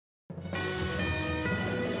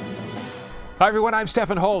Hi everyone, I'm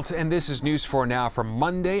Stephen Holt, and this is News 4 Now for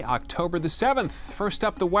Monday, October the 7th. First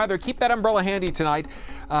up, the weather. Keep that umbrella handy tonight.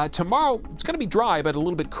 Tomorrow, it's going to be dry, but a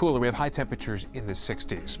little bit cooler. We have high temperatures in the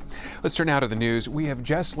 60s. Let's turn now to the news. We have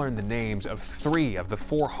just learned the names of 3 of the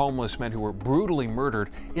 4 homeless men who were brutally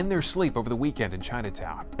murdered in their sleep over the weekend in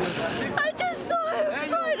Chinatown. I just saw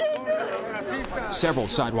him fighting. Several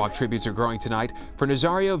sidewalk tributes are growing tonight for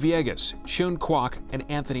Nazario Villegas, Chuen Kwok, and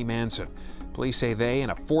Anthony Manson. Police say they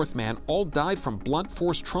and a 4th man all died from blunt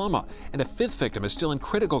force trauma, and a 5th victim is still in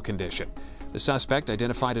critical condition. The suspect,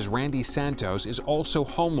 identified as Randy Santos, is also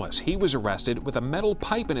homeless. He was arrested with a metal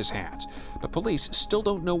pipe in his hands, but police still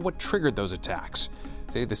don't know what triggered those attacks.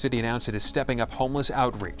 Today, the city announced it is stepping up homeless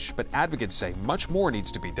outreach, but advocates say much more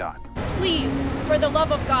needs to be done. Please, for the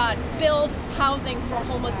love of God, build housing for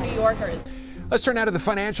homeless New Yorkers. Let's turn now to the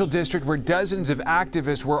financial district, where dozens of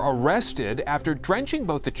activists were arrested after drenching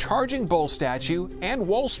both the Charging Bull statue and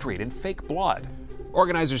Wall Street in fake blood.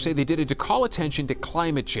 Organizers say they did it to call attention to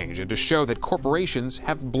climate change and to show that corporations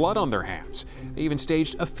have blood on their hands. They even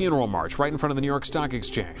staged a funeral march right in front of the New York Stock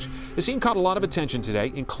Exchange. The scene caught a lot of attention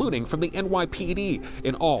today, including from the NYPD.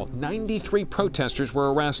 In all, 93 protesters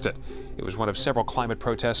were arrested. It was one of several climate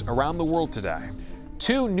protests around the world today.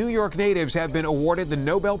 2 New York natives have been awarded the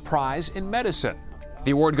Nobel Prize in Medicine. The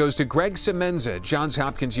award goes to Greg Semenza at Johns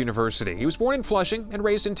Hopkins University. He was born in Flushing and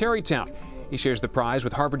raised in Tarrytown. He shares the prize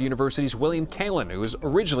with Harvard University's William Kaelin, who is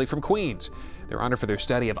originally from Queens. They're honored for their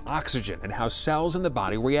study of oxygen and how cells in the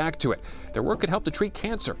body react to it. Their work could help to treat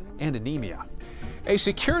cancer and anemia. A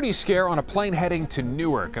security scare on a plane heading to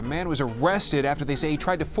Newark. A man was arrested after they say he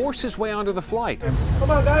tried to force his way onto the flight. Come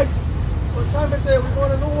on, guys. What time is it? We're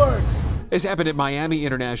going to Newark. This happened at Miami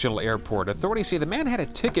International Airport. Authorities say the man had a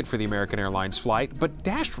ticket for the American Airlines flight, but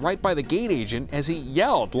dashed right by the gate agent as he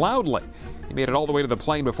yelled loudly. He made it all the way to the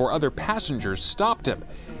plane before other passengers stopped him.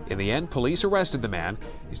 In the end, police arrested the man.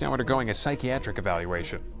 He's now undergoing a psychiatric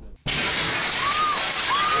evaluation.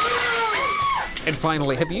 And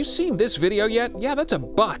finally, have you seen this video yet? Yeah, that's a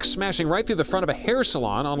buck smashing right through the front of a hair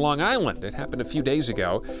salon on Long Island. It happened a few days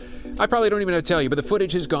ago. I probably don't even have to tell you, but the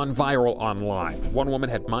footage has gone viral online. One woman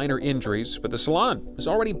had minor injuries, but the salon is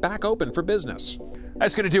already back open for business.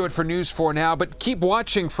 That's going to do it for News 4 Now, but keep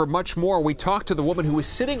watching for much more. We talked to the woman who was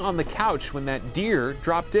sitting on the couch when that deer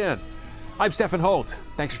dropped in. I'm Stephen Holt.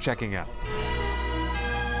 Thanks for checking out.